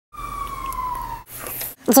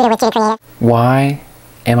Judah with Judah Creative. Why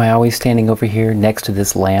am I always standing over here next to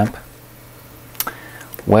this lamp?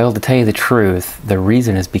 Well, to tell you the truth, the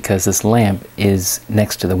reason is because this lamp is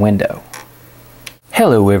next to the window.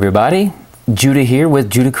 Hello everybody, Judah here with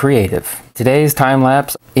Judah Creative. Today's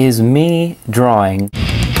time-lapse is me drawing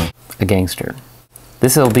a gangster.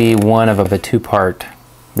 This will be one of a two-part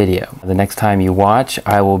video. The next time you watch,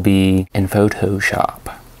 I will be in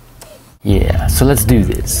Photoshop. Yeah, so let's do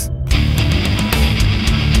this.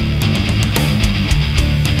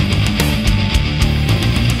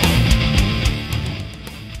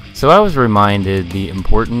 So I was reminded the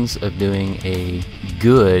importance of doing a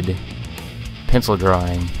good pencil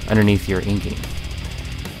drawing underneath your inking.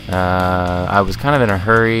 I was kind of in a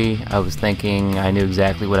hurry. I was thinking I knew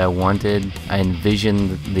exactly what I wanted. I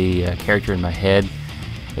envisioned the character in my head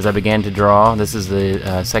as I began to draw. This is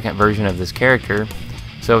the second version of this character,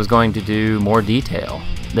 so I was going to do more detail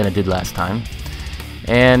than I did last time.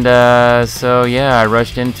 And so yeah, I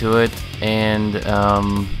rushed into it, and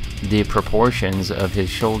the proportions of his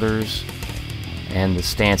shoulders and the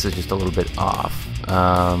stance is just a little bit off,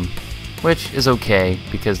 which is okay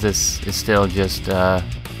because this is still just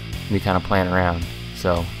me kind of playing around.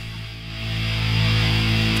 So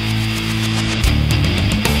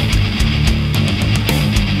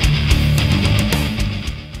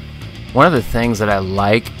one of the things that I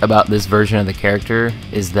like about this version of the character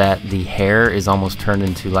is that the hair is almost turned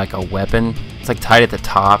into like a weapon. It's like tied at the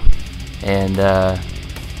top, and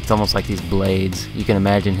it's almost like these blades. You can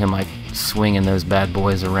imagine him like swinging those bad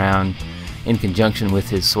boys around in conjunction with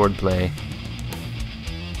his swordplay.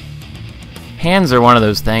 Hands are one of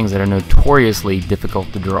those things that are notoriously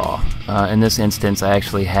difficult to draw. In this instance, I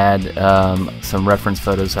actually had some reference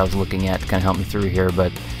photos I was looking at to kind of help me through here,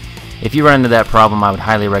 but if you run into that problem, I would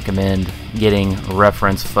highly recommend getting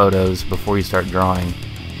reference photos before you start drawing.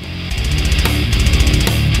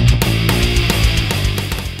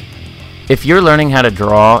 If you're learning how to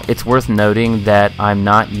draw, it's worth noting that I'm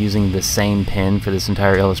not using the same pen for this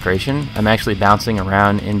entire illustration. I'm actually bouncing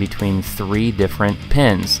around in between 3 different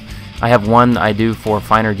pens. I have one I do for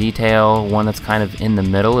finer detail, one that's kind of in the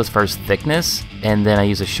middle as far as thickness, and then I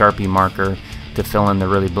use a Sharpie marker to fill in the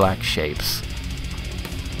really black shapes.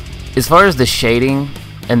 As far as the shading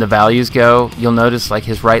and the values go, you'll notice like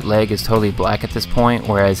his right leg is totally black at this point,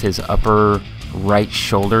 whereas his upper right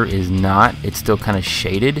shoulder is not. It's still kind of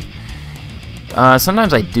shaded.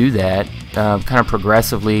 Sometimes I do that, kind of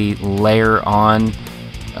progressively layer on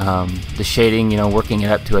the shading, you know, working it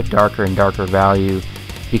up to a darker and darker value,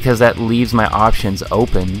 because that leaves my options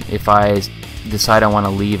open. If I decide I want to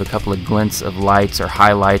leave a couple of glints of lights or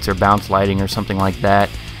highlights or bounce lighting or something like that,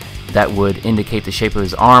 that would indicate the shape of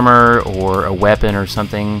his armor or a weapon or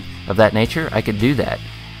something of that nature, I could do that.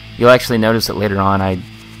 You'll actually notice that later on I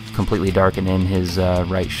completely darken in his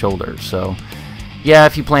right shoulder. So yeah,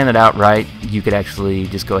 if you plan it out right, you could actually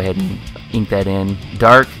just go ahead and ink that in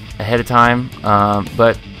dark ahead of time,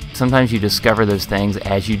 but sometimes you discover those things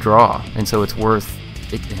as you draw, and so it's worth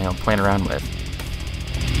it, you know, playing around with.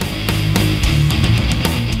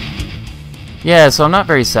 Yeah, so I'm not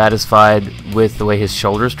very satisfied with the way his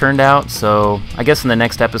shoulders turned out, so I guess in the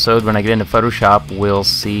next episode when I get into Photoshop, we'll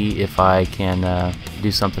see if I can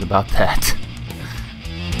do something about that.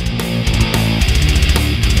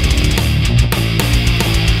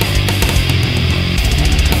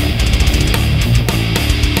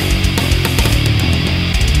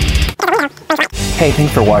 Hey,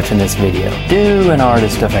 thanks for watching this video. Do an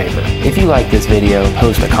artist a favor. If you like this video,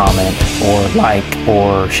 post a comment or like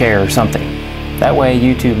or share something. That way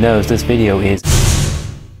YouTube knows this video is